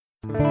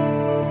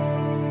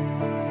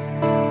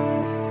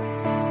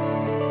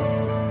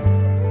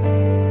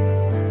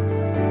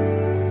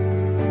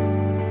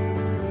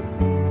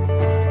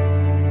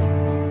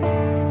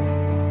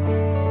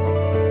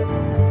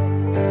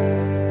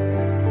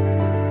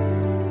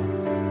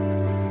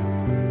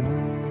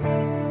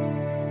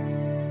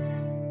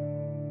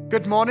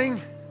Good morning.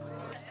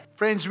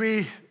 Friends,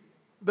 we're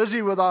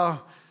busy with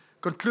our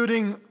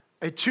concluding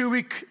a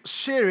 2-week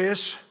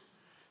series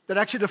that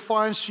actually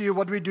defines to you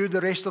what we do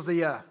the rest of the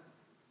year.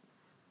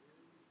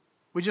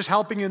 We're just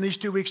helping you in these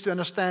 2 weeks to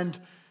understand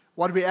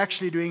what we're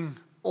actually doing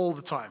all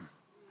the time.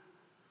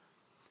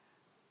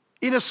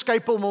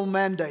 Inescapable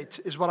mandate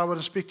is what I want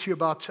to speak to you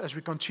about as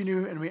we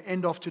continue and we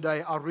end off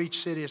today our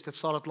Reach series that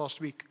started last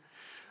week.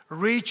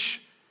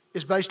 Reach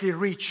is basically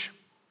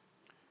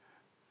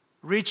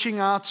reaching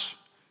out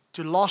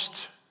to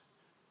lost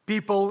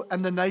people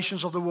and the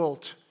nations of the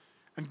world.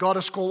 And God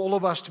has called all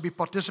of us to be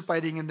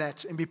participating in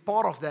that and be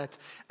part of that.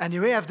 And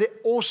we have the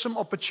awesome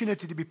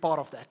opportunity to be part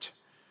of that.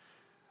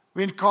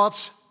 We're in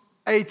God's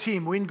A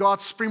team. We're in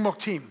God's Springbok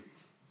team.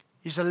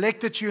 He's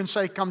elected you and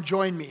say, come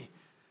join me.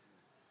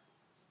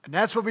 And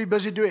that's what we're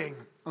busy doing.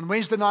 On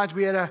Wednesday night,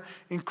 we had an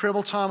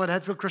incredible time at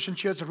Hatfield Christian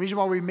Church. The reason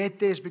why we met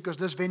there is because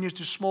this venue is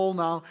too small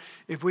now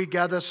if we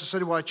gather as a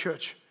citywide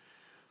church.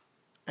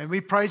 And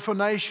we prayed for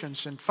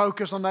nations and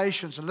focused on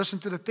nations and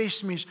listened to the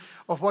testimonies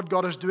of what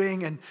God is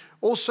doing. And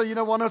also,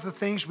 one of the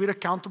things we're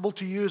accountable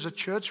to you as a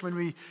church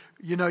when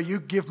you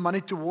give money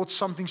towards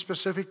something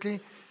specifically,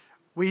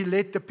 we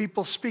let the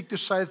people speak to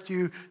say to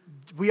you,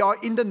 we are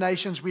in the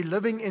nations, we're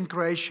living in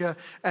Croatia,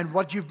 and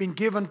what you've been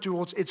given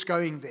towards, it's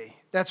going there.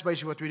 That's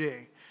basically what we're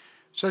doing.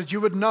 So that you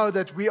would know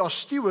that we are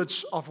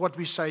stewards of what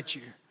we say to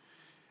you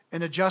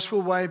in a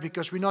justful way,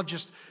 because we're not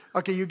just,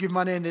 okay, you give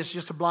money and it's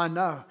just a blind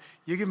no.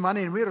 You give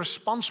money and we're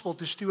responsible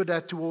to steward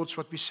that towards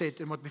what we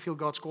said and what we feel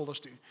God's called us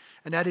to.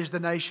 And that is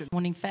the nation.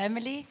 Morning,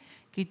 family.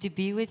 Good to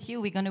be with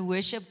you. We're going to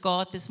worship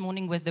God this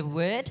morning with the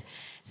Word.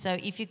 So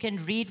if you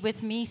can read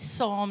with me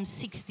Psalm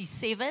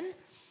 67.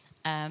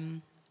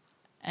 And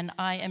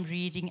I am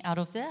reading out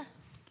of the,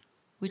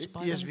 which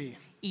Bible? ESV.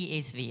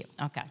 ESV,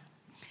 okay.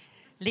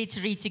 Let's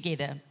read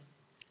together.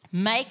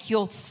 Make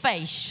your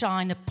face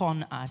shine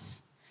upon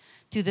us.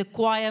 To the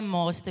choir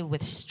master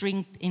with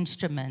stringed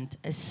instrument,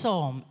 a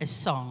psalm, a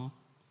song.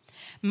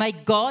 May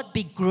God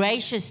be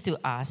gracious to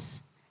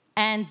us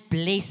and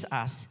bless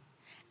us,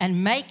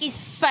 and make his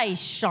face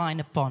shine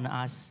upon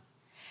us,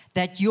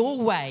 that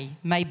your way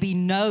may be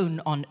known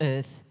on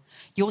earth,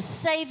 your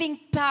saving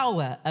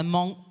power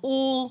among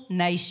all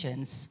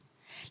nations.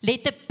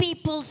 Let the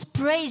peoples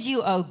praise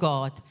you, O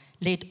God.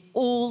 Let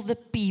all the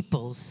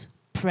peoples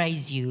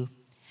praise you.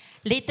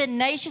 Let the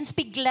nations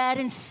be glad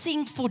and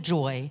sing for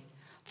joy.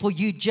 For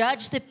you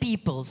judge the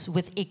peoples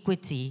with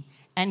equity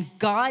and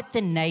guide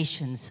the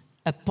nations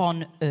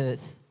upon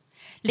earth.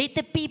 Let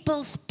the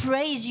peoples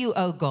praise you,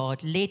 O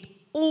God. Let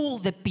all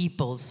the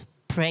peoples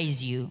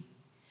praise you.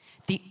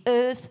 The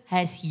earth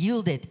has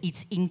yielded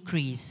its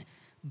increase.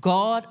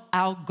 God,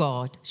 our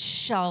God,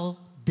 shall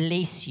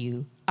bless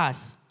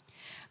us.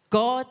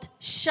 God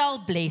shall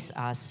bless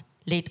us.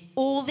 Let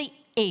all the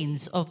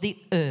ends of the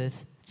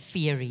earth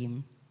fear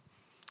him.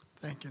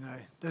 Thank you,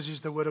 Nay. This is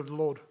the word of the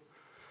Lord.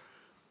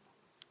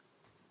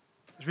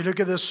 As we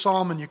look at this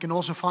psalm, and you can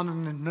also find it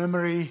in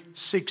Numeri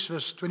 6,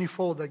 verse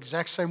 24, the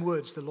exact same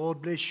words, the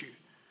Lord bless you.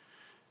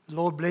 The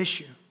Lord bless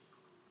you.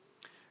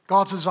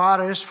 God's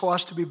desire is for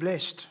us to be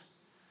blessed.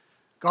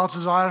 God's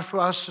desire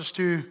for us is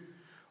to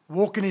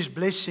walk in his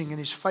blessing and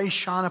his face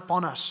shine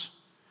upon us.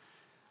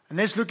 And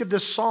let's look at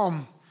this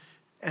psalm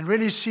and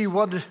really see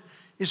what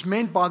is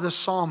meant by this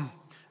psalm,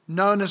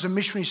 known as a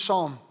missionary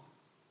psalm.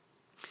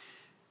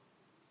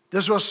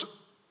 This was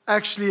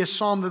actually a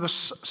psalm that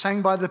was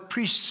sang by the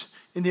priests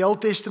in the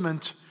Old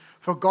Testament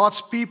for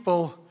God's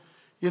people.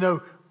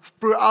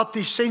 Throughout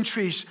the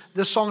centuries,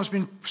 this song has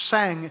been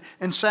sang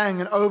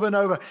and over and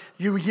over.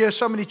 You hear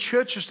so many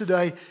churches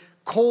today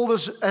call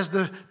this as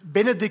the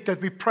benedict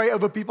that we pray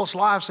over people's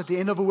lives at the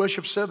end of a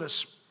worship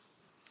service.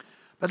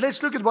 But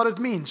let's look at what it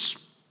means.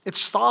 It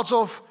starts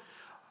off,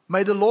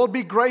 may the Lord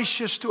be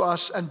gracious to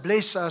us and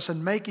bless us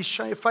and make his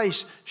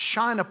face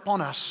shine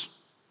upon us.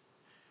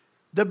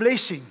 The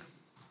blessing,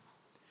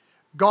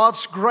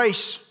 God's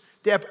grace.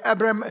 The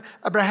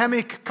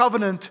Abrahamic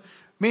covenant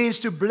means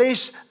to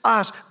bless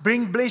us,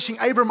 bring blessing.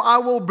 Abram, I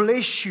will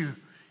bless you.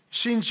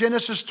 See in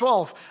Genesis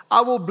 12, I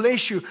will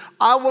bless you.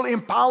 I will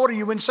empower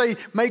you and say,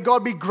 may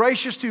God be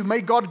gracious to you. May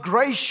God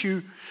grace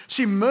you.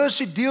 See,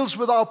 mercy deals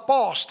with our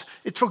past.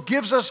 It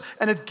forgives us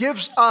and it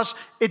gives us,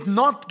 it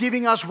not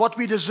giving us what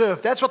we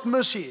deserve. That's what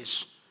mercy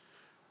is.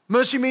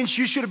 Mercy means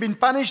you should have been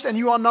punished and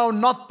you are now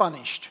not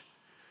punished.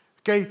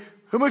 Okay,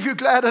 whom of you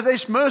glad that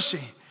there's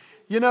mercy?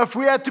 If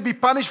we had to be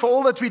punished for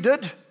all that we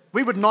did,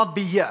 we would not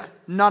be here.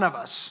 None of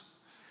us.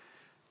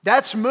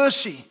 That's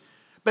mercy.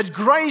 But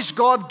grace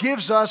God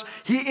gives us.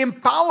 He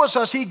empowers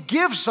us. He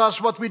gives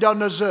us what we don't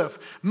deserve.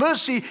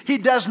 Mercy, he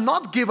does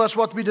not give us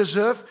what we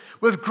deserve.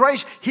 With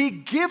grace, he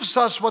gives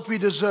us what we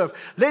deserve.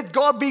 Let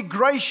God be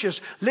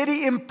gracious. Let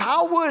he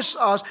empowers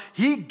us.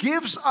 He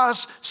gives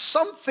us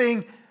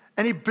something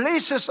and he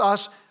blesses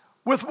us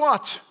with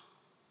what?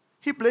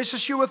 He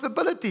blesses you with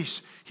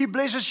abilities. He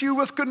blesses you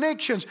with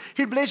connections.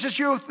 He blesses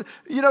you with,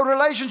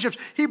 relationships.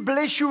 He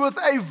blesses you with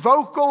a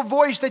vocal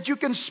voice that you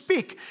can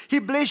speak. He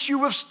blesses you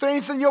with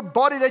strength in your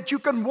body that you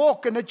can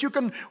walk and that you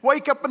can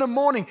wake up in the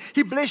morning.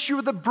 He blesses you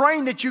with a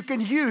brain that you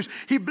can use.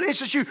 He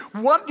blesses you.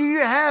 What do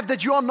you have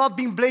that you are not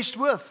being blessed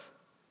with?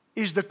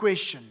 Is the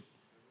question.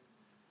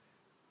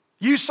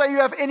 You say you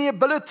have any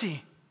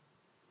ability.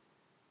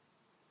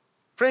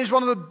 Friends,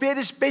 one of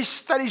the best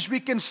studies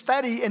we can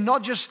study, and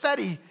not just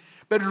study,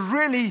 but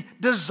really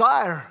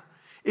desire,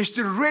 is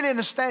to really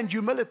understand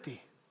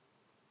humility.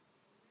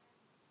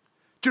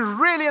 To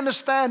really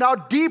understand how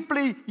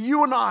deeply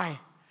you and I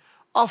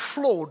are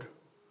flawed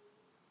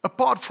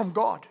apart from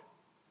God.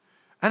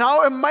 And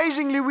how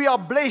amazingly we are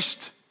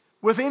blessed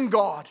within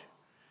God.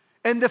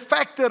 And the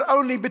factor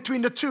only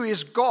between the two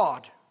is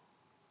God.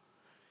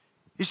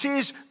 He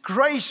says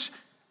grace,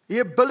 the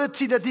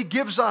ability that He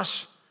gives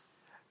us.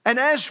 And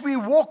as we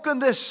walk in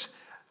this,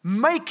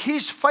 make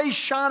His face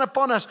shine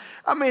upon us.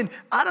 I mean,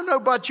 I don't know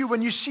about you,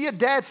 when you see a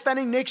dad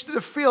standing next to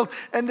the field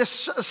and the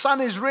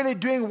son is really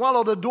doing well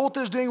or the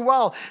daughter is doing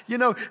well,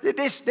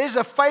 there's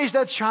a face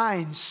that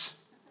shines.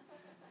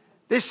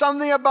 There's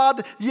something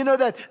about,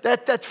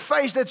 that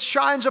face that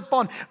shines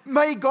upon.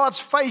 May God's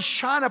face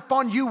shine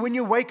upon you when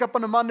you wake up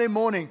on a Monday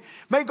morning.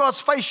 May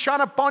God's face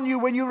shine upon you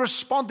when you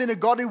respond in a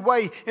godly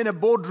way in a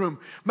boardroom.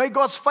 May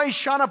God's face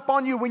shine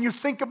upon you when you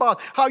think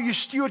about how you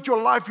steward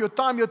your life, your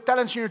time, your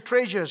talents, and your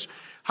treasures.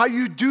 How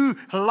you do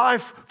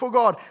life for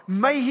God.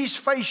 May His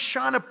face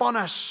shine upon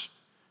us.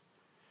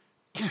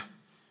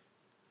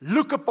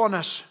 Look upon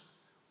us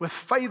with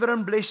favor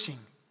and blessing.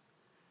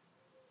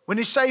 When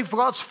He says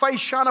God's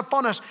face shine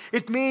upon us,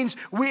 it means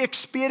we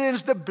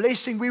experience the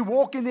blessing. We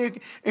walk in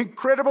the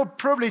incredible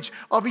privilege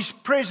of His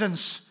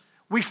presence.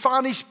 We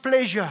find His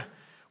pleasure.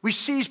 We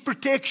see His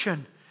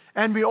protection.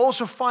 And we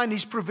also find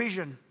His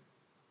provision.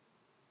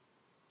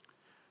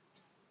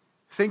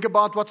 Think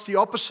about what's the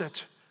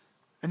opposite.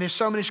 And there's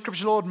so many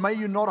scriptures, Lord, may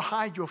you not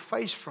hide your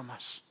face from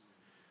us.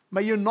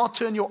 May you not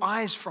turn your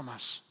eyes from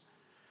us.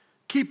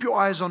 Keep your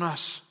eyes on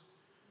us.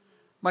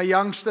 My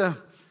youngster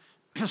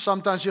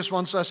sometimes just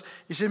wants us,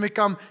 he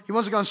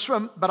wants to go and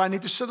swim, but I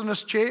need to sit on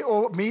this chair,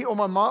 or me or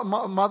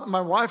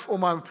my wife or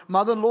my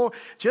mother-in-law,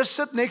 just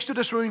sit next to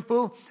the swimming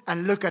pool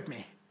and look at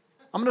me.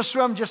 I'm going to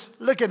swim, just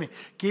look at me.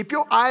 Keep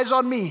your eyes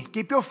on me.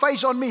 Keep your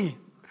face on me.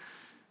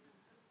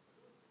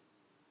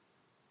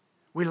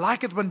 We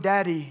like it when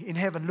Daddy in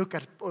heaven look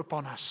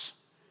upon us.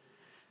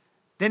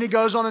 Then he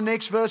goes on the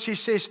next verse, he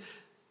says,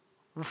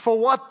 for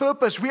what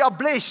purpose? We are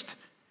blessed.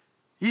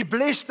 He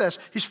blessed us.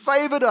 He's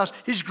favored us.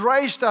 He's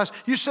graced us.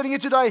 You're sitting here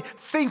today,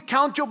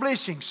 count your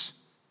blessings.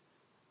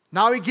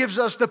 Now He gives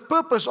us the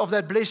purpose of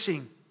that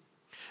blessing.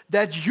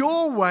 That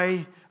your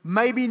way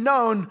may be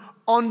known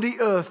on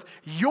the earth,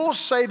 your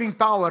saving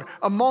power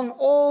among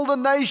all the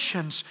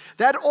nations.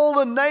 That all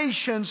the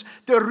nations,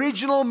 the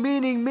original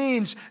meaning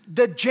means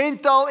the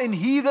Gentile and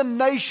heathen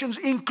nations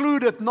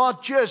included,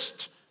 not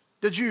just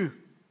the Jew,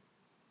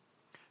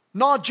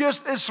 not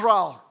just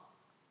Israel.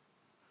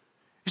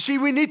 You see,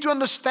 we need to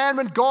understand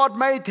when God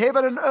made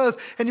heaven and earth,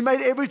 and He made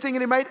everything,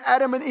 and He made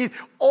Adam and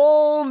Eve,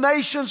 all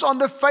nations on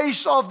the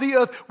face of the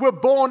earth were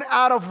born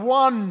out of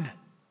one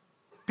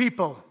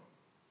people.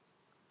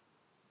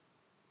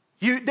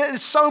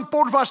 It's so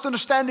important for us to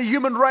understand the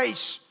human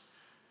race.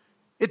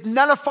 It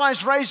nullifies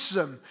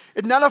racism.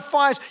 It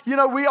nullifies,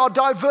 we are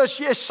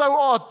diverse. Yes, so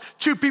are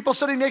two people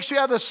sitting next to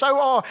each other.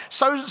 So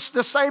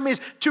the same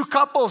as two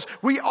couples.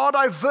 We are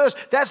diverse.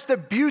 That's the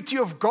beauty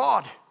of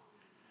God.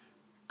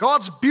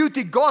 God's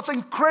beauty, God's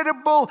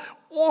incredible,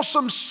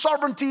 awesome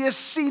sovereignty is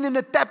seen in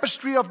the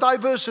tapestry of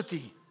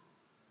diversity.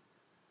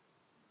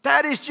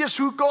 That is just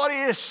who God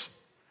is.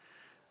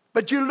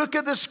 But you look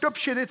at the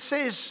scripture, it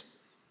says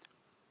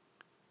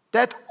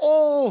that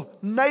all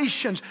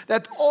nations,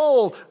 that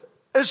all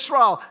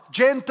Israel,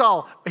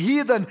 Gentile,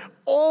 heathen,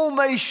 all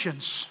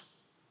nations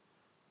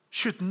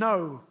should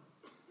know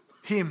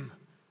Him,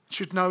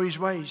 should know His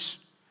ways.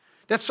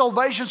 That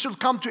salvation should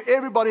come to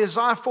everybody.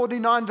 Isaiah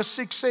 49 verse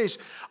 6 says,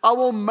 I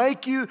will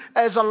make you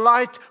as a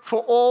light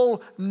for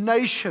all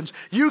nations.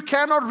 You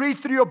cannot read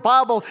through your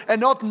Bible and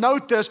not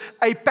notice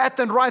a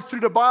pattern right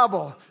through the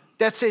Bible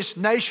that says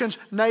nations,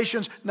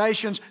 nations,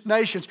 nations,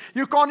 nations.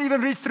 You can't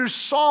even read through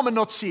Psalm and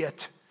not see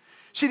it.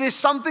 See, there's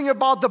something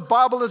about the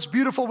Bible that's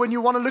beautiful when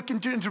you want to look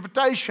into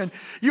interpretation.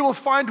 You will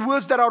find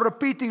words that are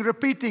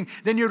repeating.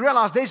 Then you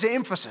realize there's an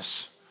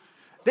emphasis.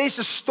 There's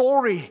a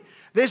story.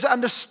 There's an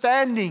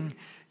understanding.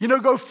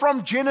 Go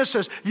from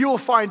Genesis, you will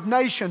find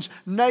nations,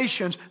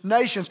 nations,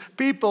 nations,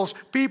 peoples,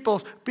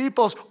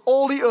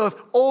 all the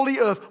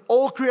earth,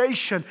 all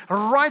creation,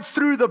 right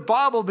through the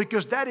Bible,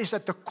 because that is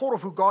at the core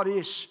of who God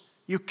is.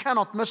 You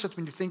cannot miss it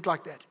when you think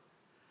like that.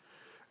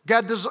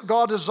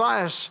 God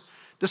desires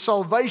the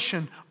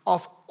salvation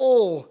of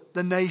all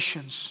the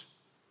nations.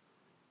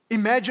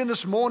 Imagine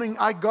this morning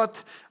I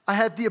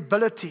had the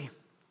ability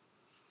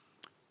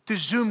to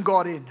Zoom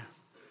God in.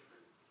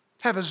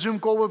 Have a Zoom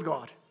call with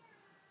God.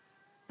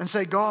 And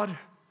say, God,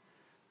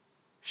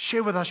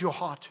 share with us your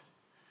heart.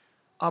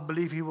 I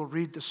believe He will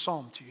read the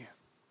psalm to you.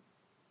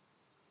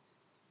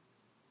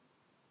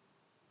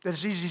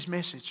 This is His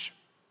message.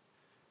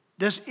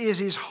 This is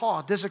His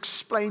heart. This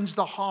explains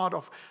the heart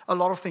of a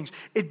lot of things.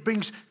 It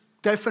brings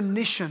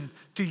definition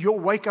to your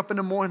wake up in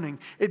the morning.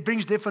 It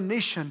brings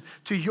definition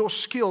to your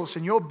skills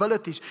and your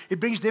abilities. It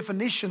brings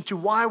definition to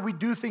why we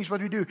do things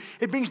what we do.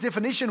 It brings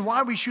definition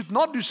why we should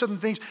not do certain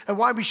things and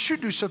why we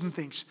should do certain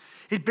things.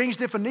 It brings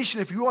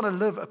definition if you want to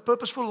live a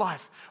purposeful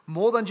life,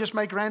 more than just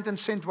make rand and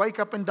cent, wake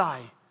up and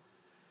die.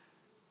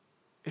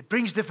 It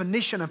brings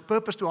definition and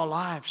purpose to our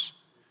lives.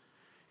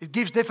 It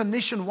gives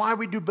definition why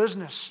we do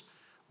business,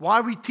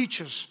 why we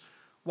teachers,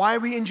 why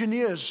we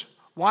engineers,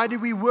 why do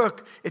we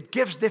work. It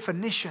gives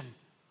definition.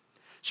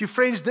 See,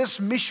 friends, this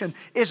mission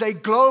is a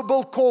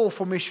global call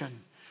for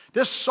mission.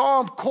 This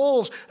psalm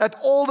calls that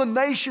all the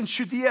nations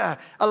should hear,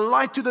 a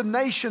light to the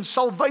nations,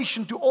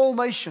 salvation to all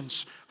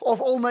nations, of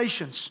all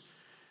nations.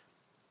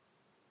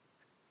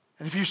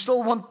 And if you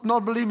still want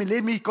not believe me,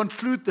 let me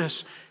conclude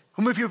this.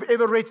 Whom have you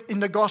ever read in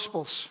the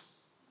Gospels?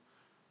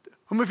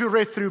 Whom have you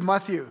read through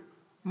Matthew,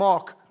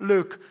 Mark,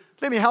 Luke?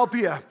 Let me help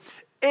you.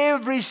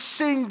 Every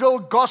single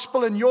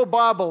gospel in your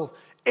Bible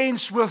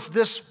ends with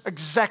this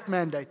exact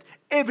mandate.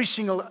 Every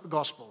single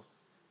gospel.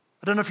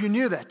 I don't know if you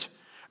knew that.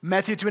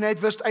 Matthew 28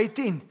 verse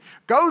 18.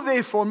 Go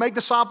therefore and make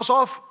disciples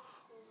of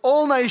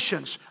all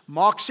nations.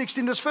 Mark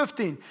 16 verse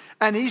 15.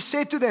 And He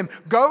said to them,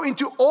 go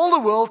into all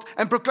the world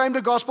and proclaim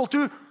the gospel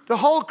to the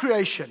whole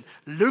creation.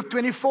 Luke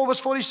 24 verse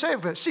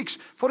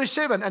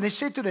 47. And He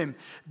said to them,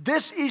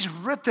 this is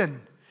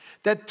written,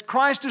 that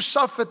Christ who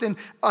suffered and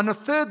on the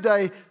third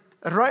day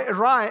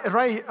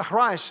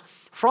rise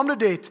from the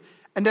dead,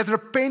 and that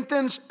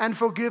repentance and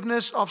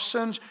forgiveness of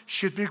sins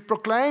should be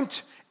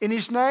proclaimed in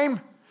His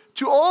name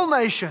to all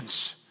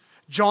nations.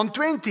 John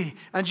 20.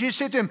 And Jesus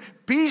said to him,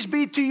 peace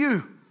be to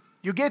you.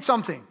 You get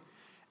something.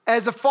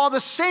 As the Father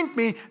sent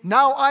me,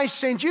 now I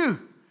send you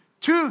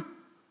to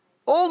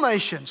all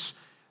nations.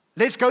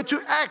 Let's go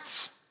to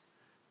Acts.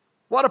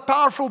 What a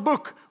powerful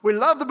book. We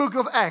love the book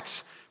of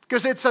Acts,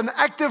 because it's an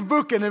active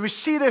book, and we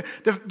see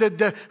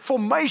the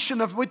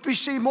formation of what we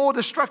see more,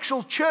 the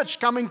structural church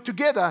coming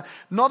together.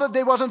 Not that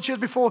there wasn't church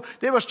before,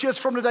 there was church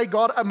from the day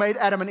God made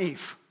Adam and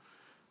Eve.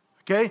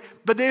 Okay?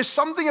 But there's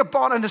something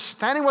about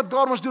understanding what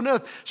God wants to do on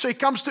earth. So He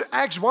comes to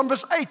Acts 1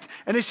 verse 8,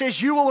 and He says,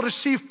 you will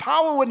receive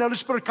power when the Holy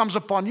Spirit comes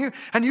upon you,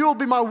 and you will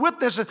be my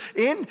witnesses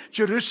in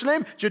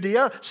Jerusalem,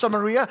 Judea,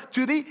 Samaria,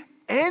 to the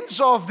ends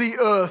of the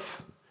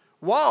earth.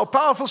 Wow,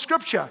 powerful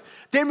scripture.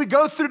 Then we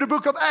go through the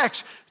book of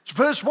Acts.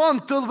 Verse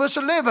 1 till verse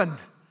 11.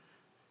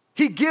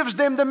 He gives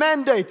them the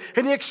mandate,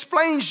 and He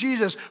explains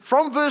Jesus.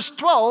 From verse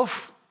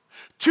 12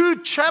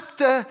 to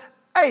chapter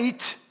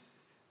 8,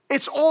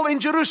 it's all in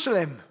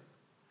Jerusalem.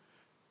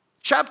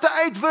 Chapter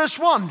 8 verse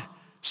 1,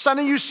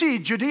 suddenly you see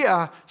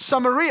Judea,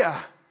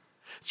 Samaria.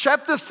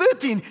 Chapter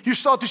 13, you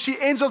start to see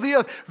ends of the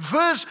earth.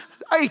 Verse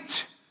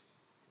 8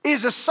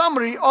 is a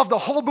summary of the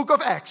whole book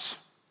of Acts.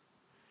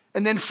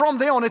 And then from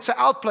there on, it's an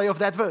outplay of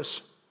that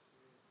verse.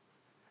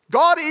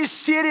 God is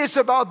serious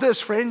about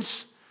this,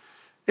 friends.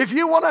 If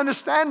you want to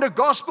understand the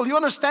gospel, you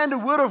understand the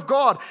word of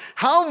God,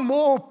 how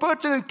more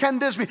pertinent can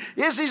this be?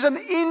 This is an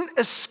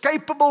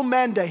inescapable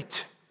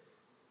mandate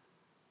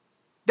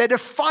that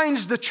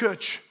defines the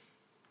church.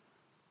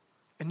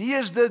 And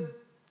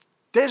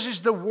this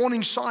is the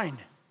warning sign.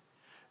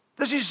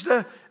 This is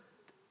the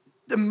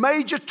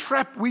major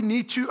trap we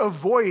need to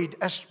avoid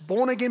as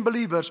born-again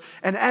believers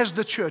and as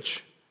the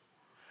church.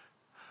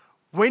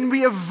 When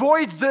we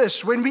avoid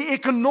this, when we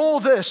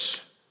ignore this,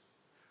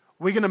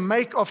 we're going to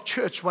make of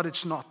church what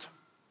it's not.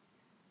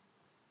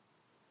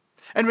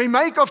 And we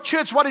make of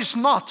church what it's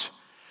not,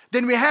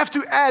 then we have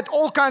to add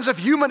all kinds of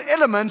human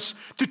elements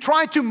to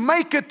try to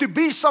make it to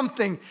be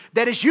something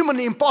that is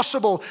humanly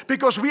impossible,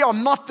 because we are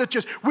not the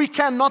church. We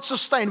cannot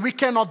sustain. We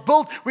cannot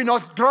build. We're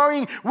not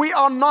growing. We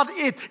are not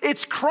it.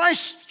 It's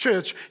Christ's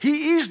church.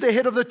 He is the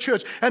head of the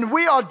church, and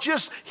we are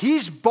just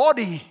His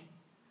body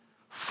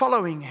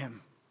following Him.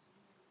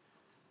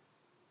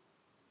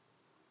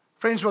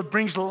 Friends, what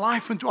brings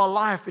life into our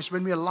life is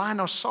when we align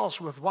ourselves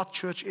with what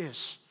church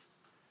is.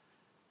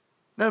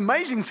 An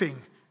amazing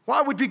thing.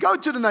 Why would we go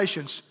to the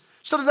nations?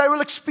 So that they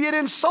will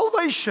experience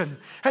salvation.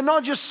 And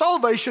not just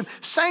salvation,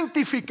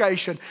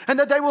 sanctification. And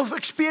that they will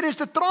experience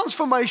the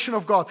transformation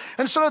of God.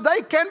 And so that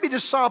they can be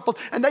discipled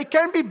and they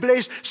can be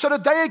blessed. So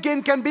that they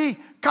again can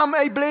become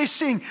a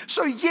blessing.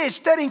 So yes,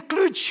 that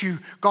includes you.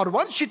 God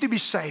wants you to be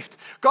saved.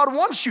 God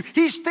wants you.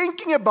 He's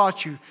thinking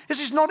about you. This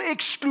is not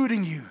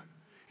excluding you.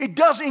 It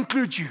does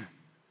include you.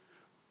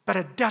 But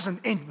it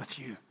doesn't end with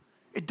you.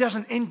 It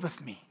doesn't end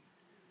with me.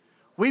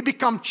 We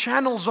become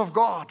channels of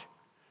God.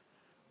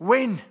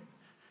 When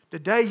the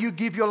day you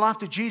give your life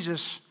to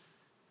Jesus,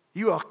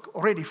 you are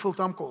already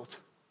full-time called.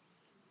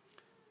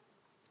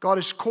 God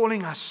is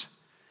calling us.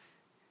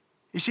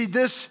 You see,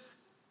 this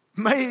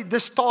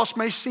task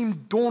may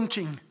seem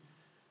daunting,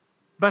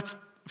 but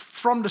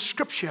from the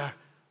scripture,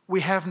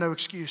 we have no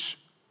excuse.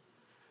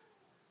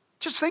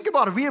 Just think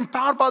about it. We're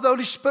empowered by the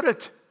Holy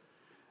Spirit.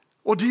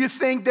 Or do you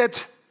think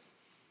that,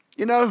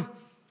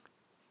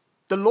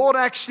 the Lord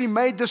actually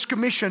made this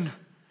commission,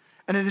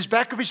 and in his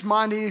back of his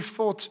mind, he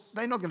thought,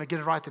 they're not going to get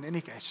it right in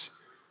any case.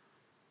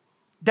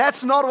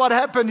 That's not what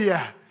happened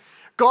here.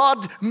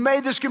 God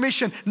made this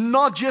commission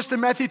not just in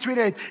Matthew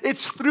 28.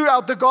 It's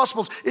throughout the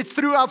Gospels. It's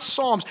throughout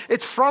Psalms.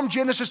 It's from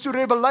Genesis to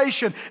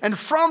Revelation. And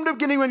from the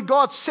beginning when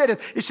God said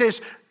it, He says,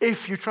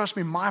 if you trust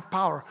me, my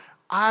power,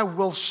 I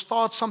will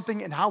start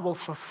something and I will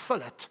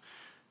fulfill it.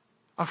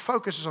 Our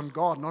focus is on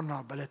God, not on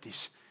our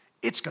abilities.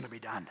 It's going to be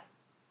done.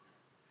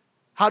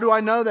 How do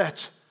I know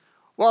that?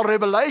 Well,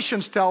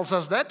 Revelation tells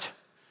us that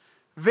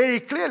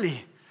very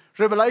clearly.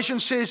 Revelation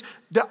says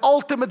the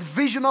ultimate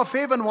vision of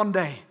heaven one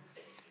day.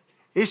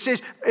 It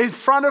says, in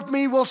front of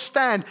me will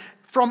stand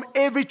from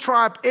every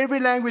tribe, every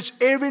language,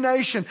 every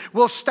nation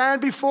will stand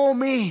before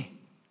me,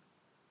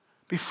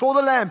 before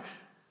the Lamb,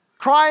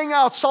 crying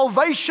out,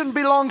 salvation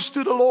belongs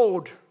to the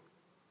Lord.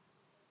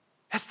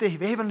 That's the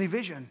heavenly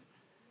vision.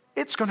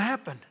 It's going to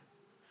happen.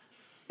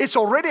 It's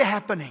already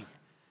happening.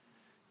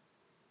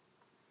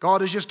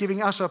 God is just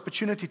giving us an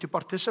opportunity to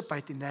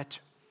participate in that.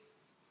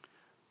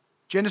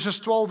 Genesis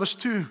 12 verse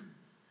 2,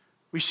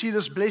 we see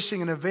this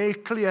blessing and a very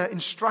clear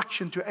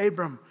instruction to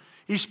Abram.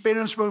 His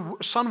parents were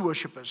sun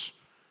worshippers.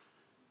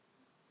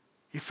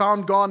 He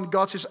found God, and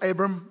God says,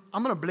 Abram,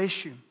 I'm going to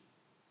bless you.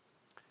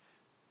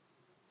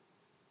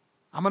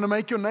 I'm going to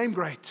make your name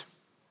great.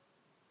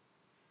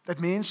 That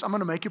means I'm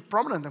going to make you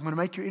prominent. I'm going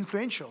to make you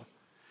influential.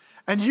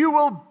 And you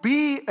will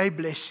be a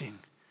blessing.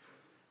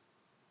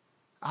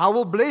 I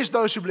will bless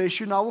those who bless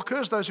you, and I will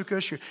curse those who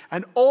curse you.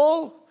 And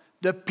all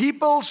the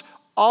peoples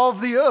of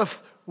the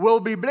earth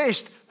will be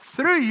blessed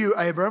through you,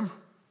 Abram.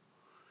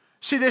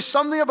 See, there's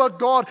something about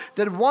God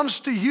that wants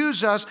to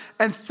use us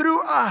and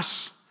through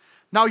us.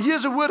 Now,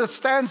 here's a word that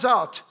stands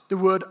out. The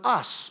word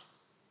us.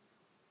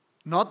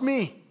 Not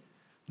me.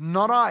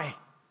 Not I.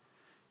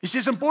 He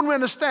says, important we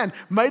understand.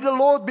 May the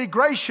Lord be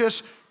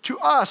gracious to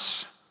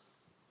us.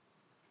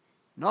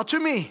 Not to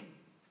me.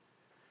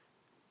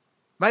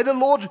 May the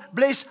Lord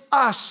bless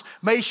us.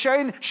 May He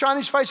shine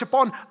His face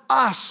upon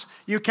us.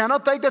 You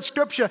cannot take that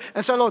scripture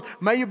and say, Lord,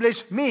 may you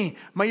bless me.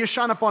 May you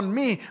shine upon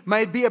me.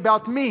 May it be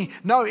about me.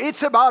 No,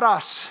 it's about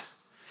us.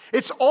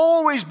 It's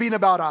always been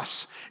about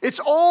us. It's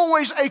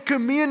always a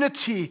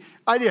community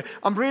idea.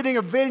 I'm reading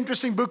a very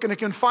interesting book, and you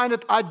can find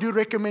it. I do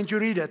recommend you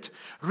read it.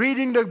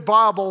 Reading the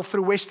Bible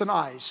through Western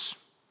eyes.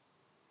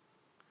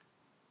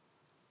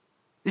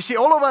 You see,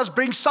 all of us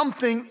bring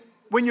something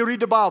when you read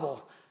the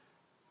Bible.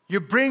 You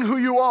bring who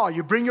you are.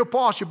 You bring your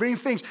past. You bring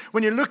things.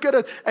 When you look at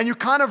it and you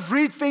kind of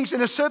read things in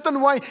a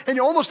certain way and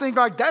you almost think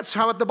like that's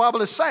how the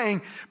Bible is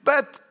saying.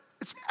 But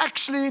it's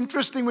actually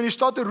interesting when you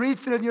start to read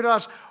through it and you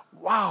realize,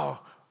 wow,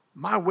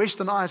 my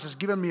Western eyes has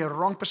given me a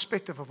wrong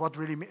perspective of what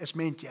really is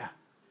meant here.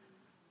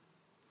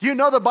 You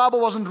know the Bible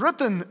wasn't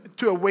written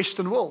to a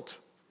Western world.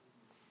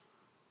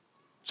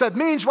 So it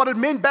means what it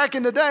meant back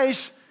in the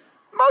days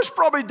most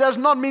probably does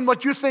not mean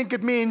what you think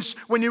it means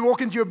when you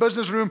walk into your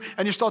business room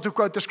and you start to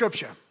quote the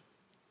scripture.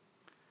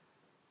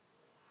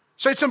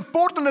 So it's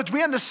important that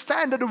we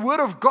understand that the Word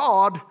of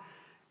God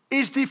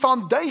is the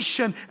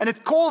foundation, and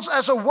it calls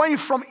us away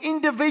from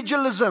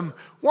individualism,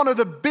 one of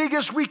the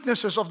biggest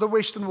weaknesses of the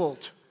Western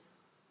world.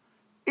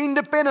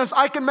 Independence,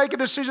 I can make a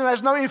decision that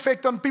has no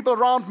effect on people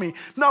around me.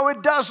 No,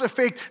 it does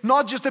affect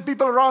not just the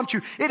people around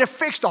you. It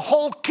affects the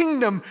whole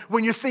kingdom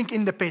when you think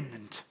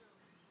independent.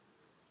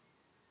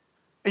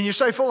 And you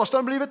say, Phil, I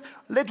don't believe it.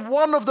 Let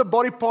one of the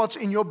body parts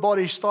in your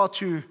body start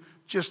to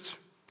just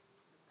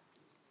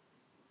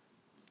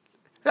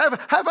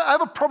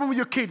have a problem with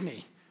your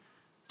kidney.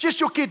 Just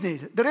your kidney.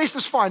 The rest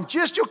is fine.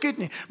 Just your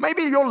kidney.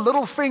 Maybe your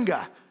little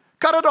finger.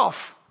 Cut it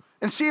off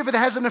and see if it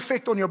has an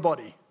effect on your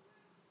body.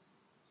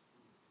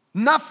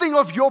 Nothing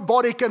of your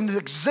body can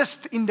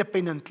exist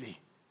independently.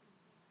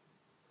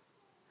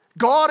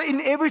 God,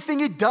 in everything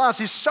He does,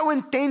 is so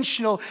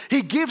intentional.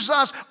 He gives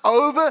us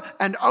over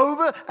and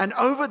over and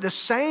over the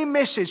same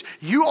message.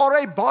 You are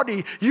a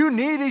body. You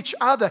need each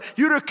other.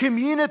 You're a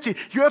community.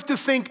 You have to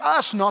think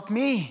us, not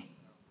me.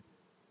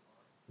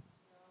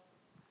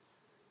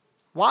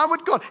 Why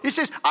would God? He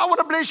says, I want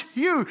to bless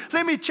you.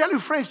 Let me tell you,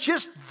 friends,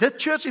 just the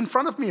church in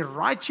front of me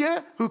right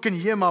here who can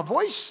hear my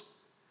voice.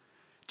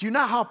 Do you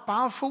know how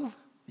powerful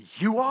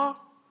you are?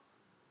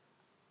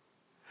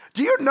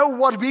 Do you know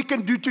what we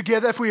can do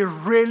together if we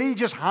really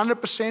just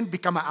 100%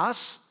 become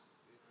us?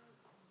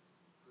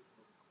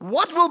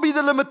 What will be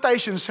the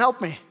limitations?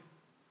 Help me.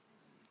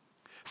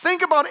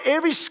 Think about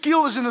every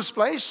skill is in this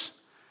place.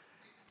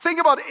 Think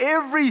about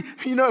every,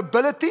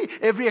 ability,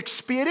 every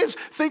experience.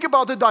 Think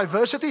about the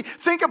diversity.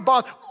 Take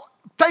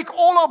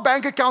all our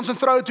bank accounts and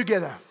throw it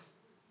together.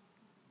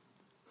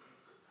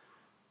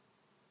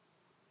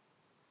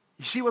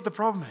 You see what the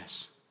problem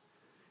is?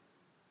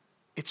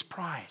 It's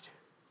pride.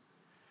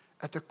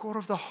 At the core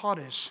of the heart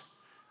is,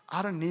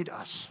 I don't need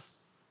us.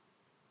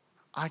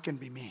 I can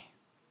be me.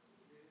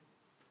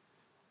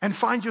 And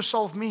find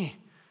yourself me.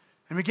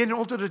 And we get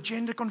into the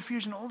gender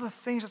confusion, all the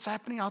things that's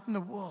happening out in the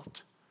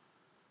world.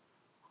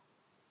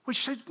 We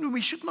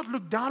should not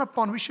look down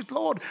upon.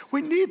 Lord,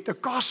 we need the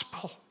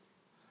gospel.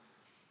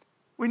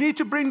 We need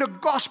to bring the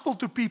gospel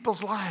to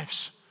people's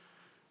lives.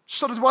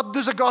 So that what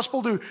does the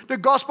gospel do? The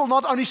gospel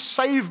not only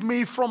saves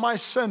me from my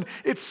sin,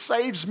 it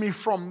saves me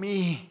from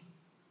me.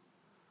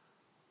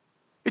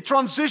 It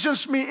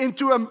transitions me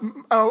into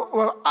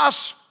a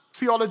us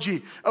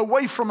theology,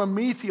 away from a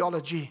me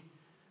theology.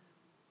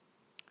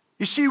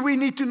 You see, we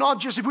need to not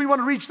just, if we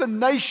want to reach the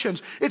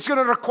nations, it's going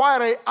to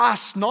require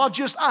us, not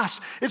just us.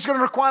 It's going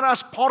to require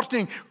us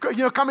partnering,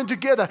 coming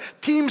together,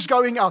 teams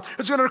going out.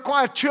 It's going to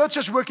require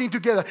churches working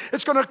together.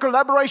 It's going to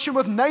collaboration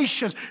with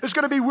nations. It's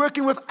going to be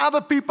working with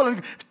other people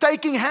and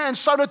taking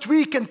hands so that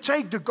we can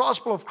take the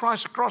gospel of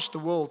Christ across the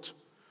world.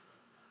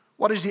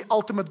 What is the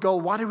ultimate goal?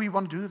 Why do we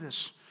want to do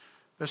this?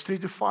 Verse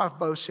 3-5,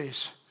 Bo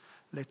says,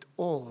 let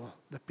all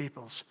the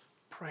peoples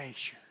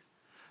praise you.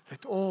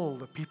 Let all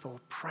the people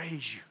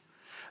praise you.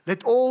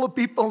 Let all the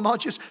people not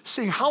just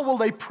sing. How will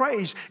they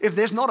praise if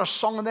there's not a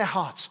song in their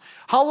hearts?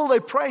 How will they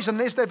praise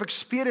unless they've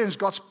experienced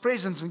God's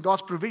presence and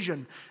God's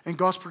provision and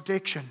God's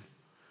protection?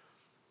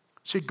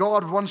 See,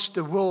 God wants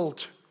the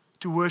world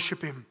to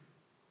worship Him.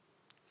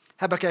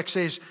 Habakkuk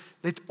says,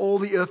 let all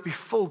the earth be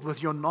filled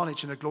with your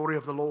knowledge and the glory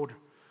of the Lord.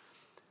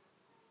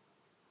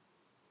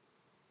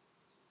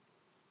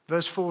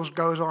 Verse 4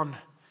 goes on,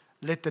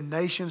 let the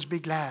nations be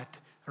glad.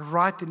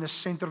 Right in the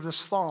center of this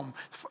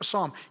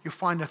psalm, you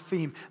find a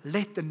theme.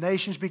 Let the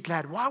nations be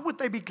glad. Why would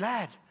they be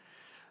glad?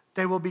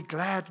 They will be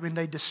glad when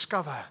they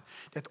discover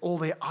that all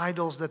their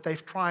idols that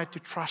they've tried to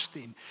trust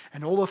in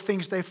and all the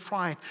things they've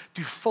tried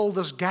to fill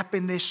this gap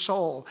in their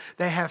soul,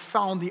 they have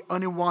found the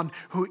only one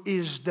who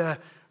is the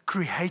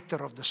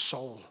creator of the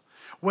soul.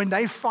 When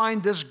they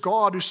find this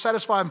God who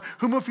satisfies them,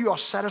 whom of you are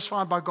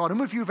satisfied by God?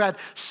 Whom of you have had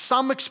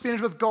some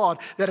experience with God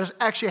that has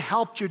actually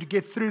helped you to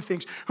get through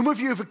things? Whom of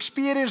you have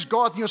experienced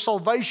God in your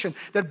salvation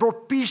that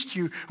brought peace to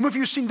you? Whom of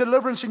you have seen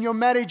deliverance in your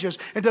marriages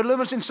and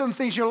deliverance in some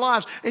things in your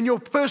lives, in your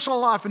personal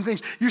life and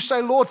things? You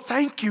say, Lord,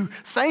 thank you,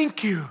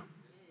 thank you.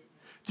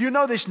 Do you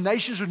know there's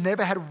nations who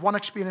never had one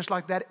experience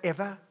like that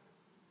ever?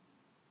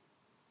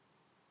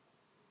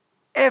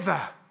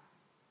 Ever.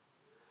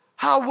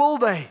 How will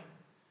they?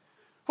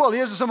 Well,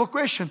 here's a simple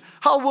question.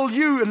 How will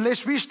you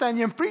unless we stand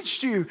here and preach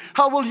to you?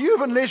 How will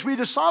you unless we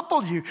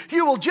disciple you?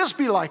 You will just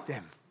be like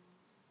them.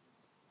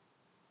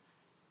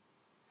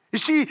 You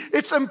see,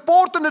 it's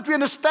important that we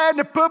understand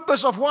the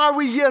purpose of why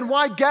we're here and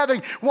why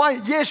gathering. Why,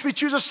 yes, we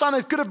choose a Sunday.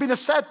 It could have been a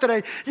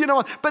Saturday. You know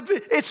what? But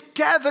it's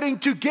gathering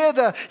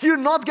together. You're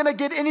not going to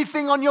get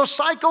anything on your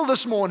cycle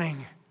this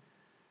morning.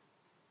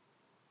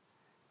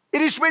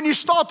 It is when you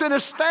start to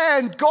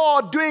understand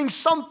God doing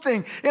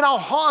something in our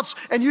hearts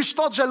and you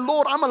start to say,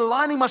 Lord, I'm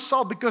aligning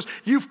myself because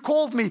you've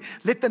called me.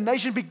 Let the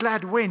nation be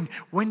glad when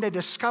they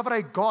discover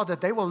a God that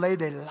they will lay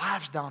their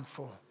lives down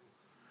for.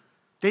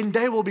 Then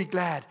they will be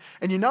glad.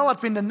 And you know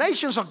what? When the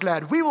nations are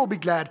glad, we will be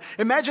glad.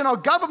 Imagine our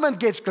government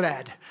gets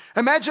glad.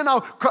 Imagine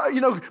our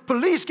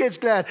police gets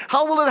glad.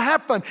 How will it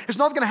happen? It's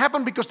not going to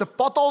happen because the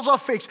potholes are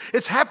fixed.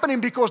 It's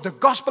happening because the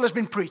gospel has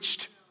been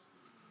preached.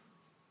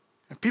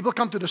 And people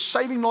come to the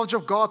saving knowledge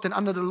of God, and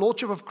under the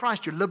lordship of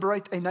Christ, you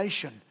liberate a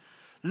nation.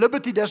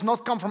 Liberty does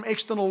not come from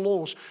external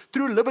laws.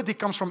 True liberty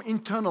comes from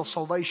internal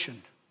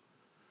salvation.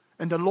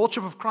 And the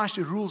lordship of Christ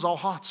who rules our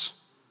hearts.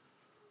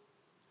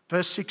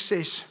 Verse 6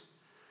 says,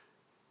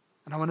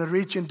 and I want to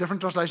read you in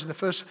different translations. The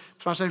first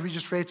translation we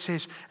just read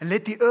says, and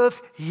let the earth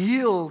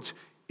yield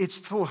its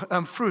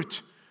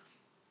fruit.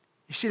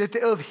 You see, let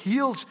the earth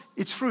yield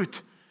its fruit.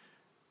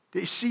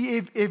 The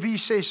CEV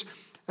says,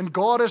 and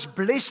God has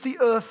blessed the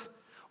earth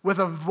with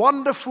a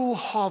wonderful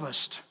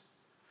harvest.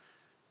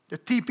 The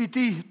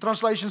TPT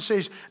translation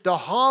says, the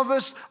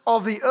harvest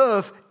of the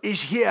earth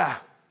is here.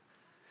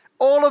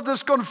 All of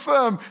this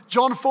confirmed,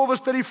 John 4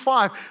 verse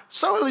 35.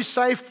 So will he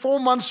say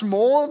 4 months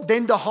more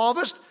than the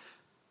harvest?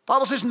 The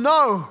Bible says,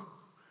 no.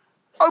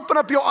 Open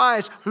up your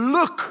eyes.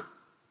 Look.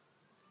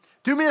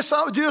 Do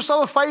yourself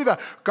a favor.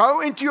 Go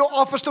into your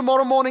office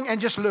tomorrow morning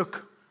and just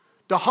look.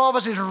 The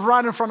harvest is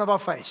right in front of our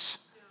face.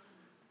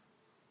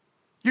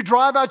 You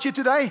drive out here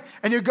today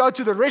and you go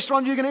to the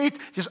restaurant you're going to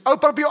eat, just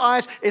open up your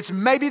eyes. It's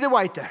maybe the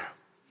waiter.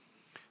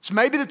 It's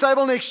maybe the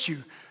table next to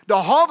you. The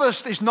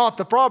harvest is not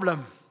the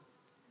problem.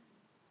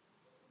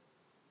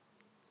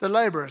 The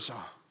laborers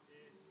are.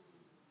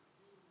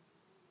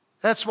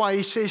 That's why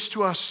he says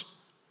to us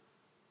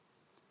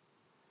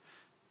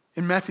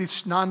in Matthew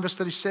 9 verse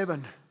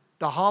 37,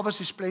 the harvest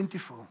is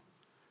plentiful,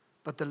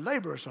 but the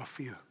laborers are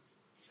few.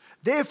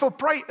 Therefore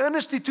pray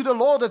earnestly to the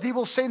Lord that He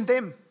will send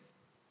them.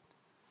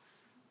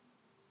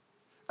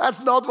 That's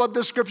not what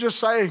the scripture is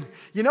saying.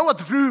 You know what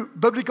true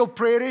biblical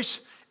prayer is?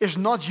 It's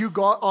not you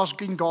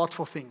asking God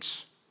for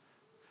things.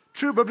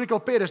 True biblical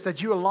prayer is that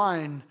you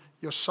align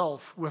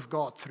yourself with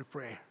God through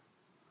prayer.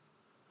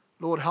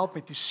 Lord, help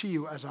me to see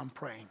you as I'm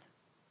praying.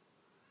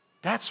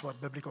 That's what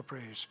biblical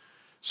prayer is.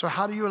 So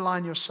how do you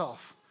align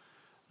yourself?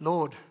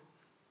 Lord,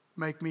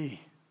 make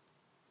me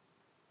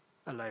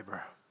a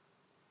laborer.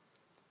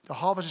 The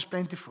harvest is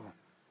plentiful.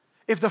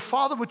 If the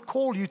Father would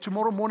call you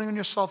tomorrow morning on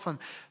your cell phone,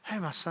 hey,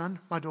 my son,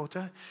 my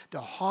daughter,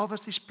 the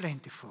harvest is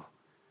plentiful.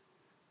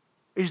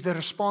 Is the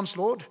response,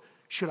 Lord,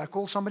 should I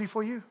call somebody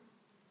for you?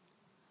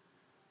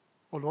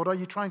 Or Lord, are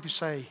you trying to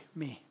say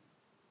me?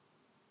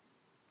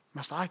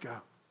 Must I go?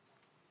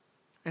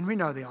 And we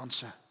know the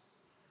answer.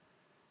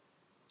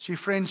 See,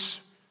 friends,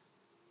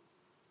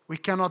 we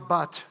cannot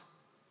but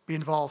be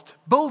involved.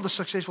 Build a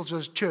successful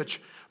church.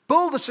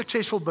 Build a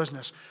successful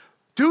business.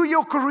 Do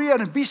your career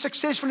and be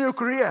successful in your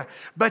career.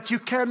 But you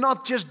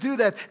cannot just do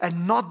that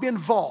and not be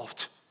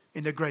involved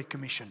in the Great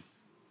Commission.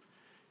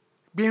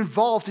 Be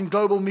involved in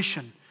global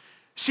mission.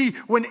 See,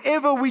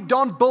 whenever we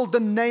don't build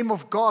the name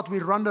of God, we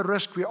run the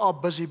risk we are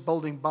busy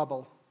building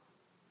Babel.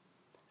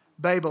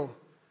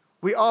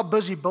 We are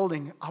busy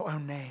building our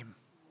own name.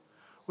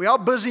 We are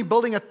busy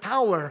building a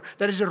tower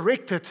that is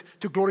erected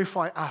to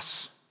glorify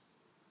us.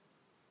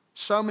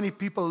 So many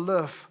people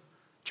live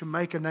to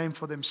make a name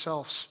for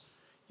themselves.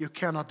 You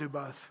cannot do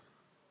both.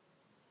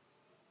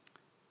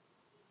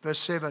 Verse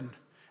 7,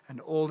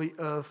 and all the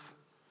earth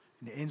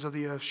and the ends of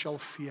the earth shall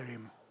fear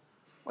him.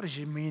 What is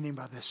he meaning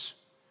by this?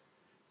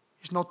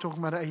 He's not talking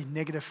about a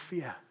negative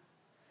fear.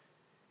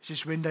 He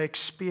says when they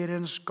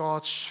experience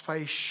God's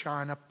face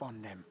shine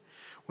upon them,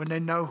 when they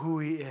know who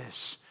he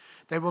is,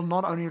 they will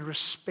not only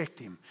respect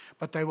him,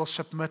 but they will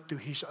submit to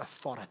his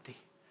authority.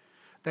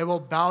 They will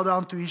bow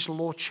down to his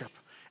lordship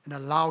and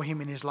allow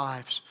him in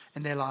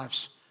their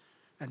lives,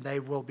 and they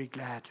will be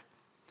glad.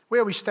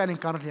 Where are we standing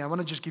currently? I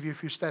want to just give you a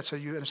few stats so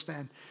you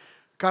understand.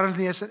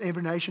 Currently, as an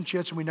Every Nation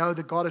Church, and we know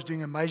that God is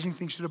doing amazing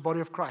things to the body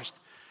of Christ,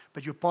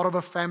 but you're part of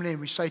a family,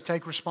 and we say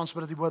take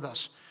responsibility with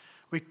us.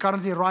 We're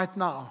currently right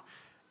now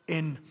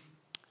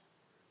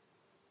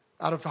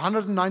out of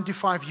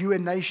 195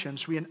 UN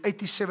nations, we're in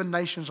 87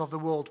 nations of the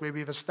world where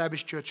we've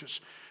established churches.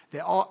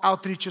 There are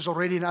outreaches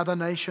already in other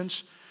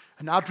nations,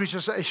 and outreach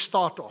is a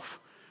start-off.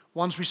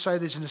 Once we say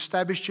there's an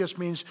established church,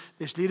 means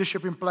there's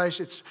leadership in place,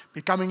 it's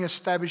becoming an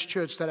established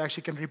church that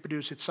actually can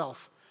reproduce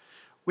itself.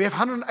 We have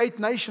 108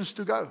 nations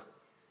to go.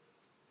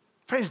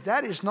 Friends,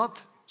 that is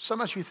not so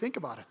much we think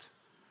about it.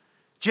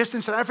 Just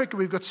in South Africa,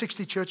 we've got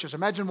 60 churches.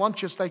 Imagine one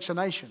church takes a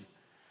nation.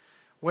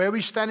 Where are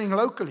we standing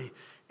locally?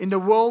 In the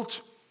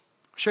world,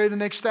 I'll show you the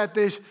next stat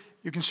there.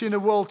 You can see in the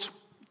world,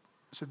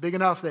 is it big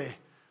enough there?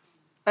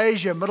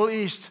 Asia, Middle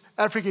East,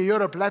 Africa,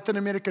 Europe, Latin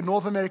America,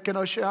 North America, and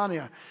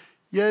Oceania.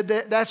 Yeah,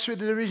 that's where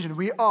the region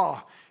we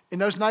are. In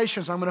those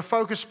nations, I'm going to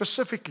focus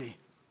specifically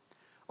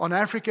on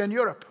Africa and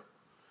Europe.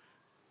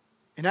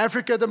 In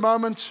Africa at the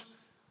moment,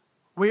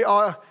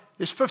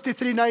 there's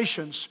 53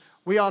 nations.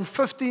 We are in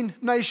 15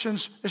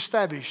 nations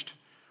established,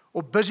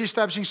 or busy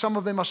establishing. Some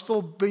of them are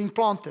still being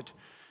planted.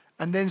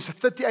 And then there's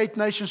 38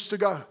 nations to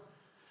go.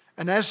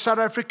 And as South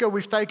Africa,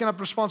 we've taken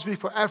up responsibility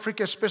for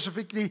Africa,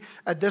 specifically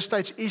at this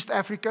stage, East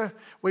Africa,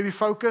 where we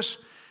focus.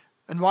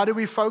 And why do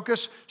we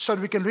focus? So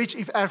that we can reach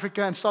East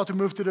Africa and start to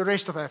move to the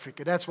rest of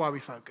Africa. That's why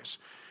we focus.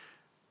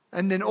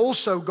 And then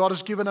also, God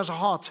has given us a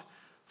heart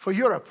for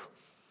Europe.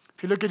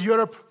 If you look at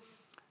Europe,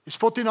 it's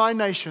 49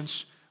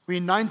 nations. We're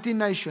in 19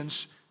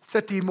 nations,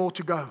 30 more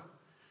to go.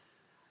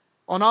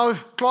 On our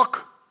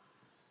clock,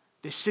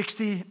 there's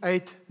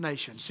 68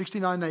 nations,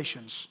 69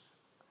 nations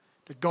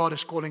that God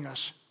is calling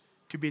us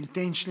to be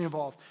intentionally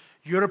involved.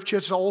 Europe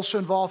churches are also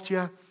involved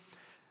here.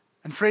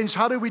 And friends,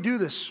 how do we do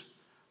this?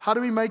 How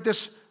do we make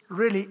this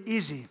really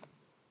easy?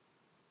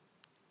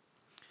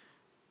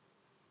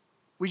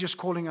 We're just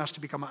calling us to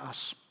become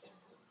us.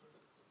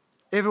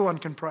 Everyone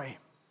can pray.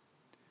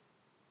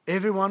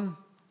 Everyone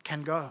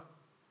can go.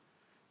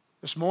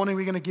 This morning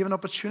we're going to give an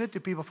opportunity to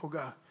people to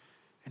go.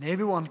 And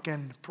everyone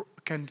can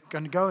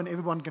go and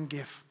everyone can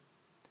give.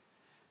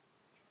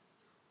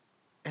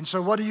 And so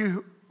what do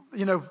you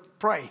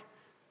pray?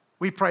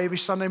 We pray every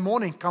Sunday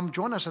morning. Come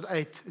join us at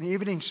 8, in the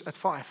evenings at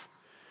 5.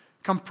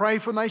 Come pray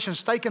for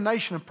nations. Take a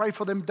nation and pray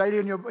for them daily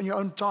on your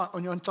own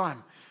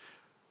time.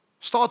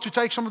 Start to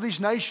take some of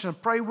these nations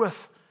and pray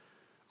with.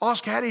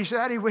 Ask Hattie,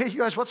 where are you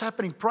guys? What's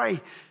happening?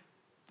 Pray.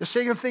 The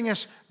second thing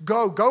is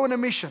go on a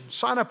mission.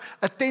 Sign up.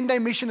 A 10-day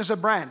mission is a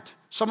brand.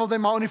 Some of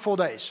them are only 4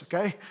 days,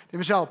 okay? Let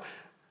me help.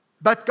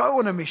 But go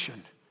on a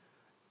mission.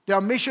 There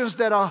are missions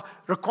that are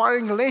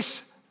requiring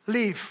less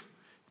leave.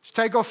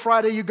 Take off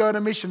Friday, you go on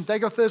a mission.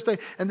 Take off Thursday.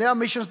 And there are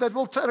missions that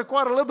will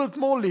require a little bit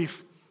more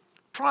leave.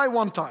 Try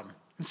one time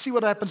and see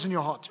what happens in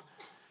your heart.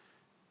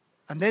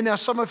 And then there are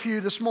some of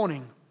you this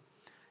morning.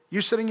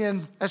 You're sitting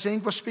in, as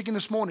Henk was speaking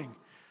this morning,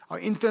 our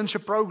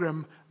internship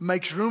program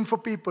makes room for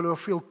people who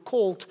feel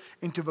called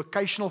into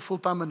vocational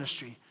full-time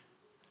ministry.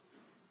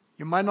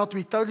 You might not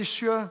be totally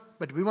sure,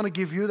 but we want to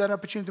give you that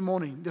opportunity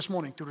this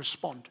morning to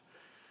respond.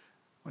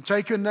 We'll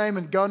take your name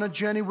and go on a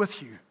journey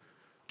with you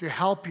to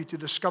help you to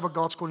discover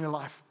God's call in your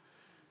life.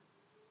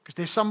 Because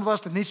there's some of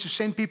us that needs to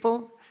send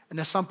people, and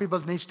there's some people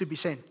that needs to be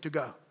sent to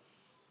go.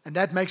 And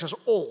that makes us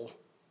all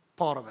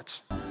part of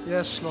it.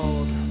 Yes,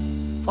 Lord.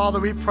 Father,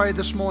 we pray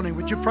this morning.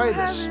 Would you pray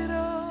this?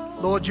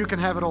 Lord, you can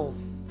have it all.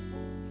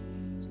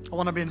 I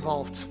want to be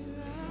involved.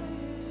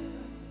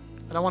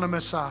 I don't want to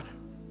miss out.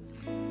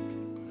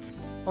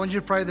 I want you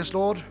to pray this,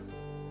 Lord.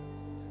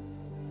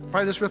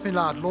 Pray this with me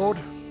loud. Lord,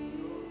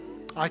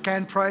 I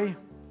can pray,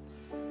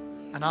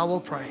 and I will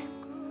pray.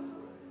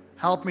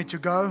 Help me to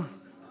go,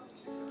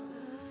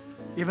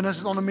 even as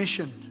it's on a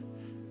mission.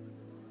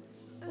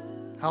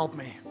 Help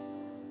me.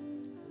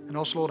 And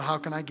also, Lord, how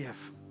can I give?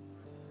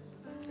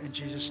 In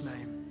Jesus'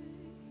 name,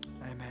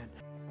 amen.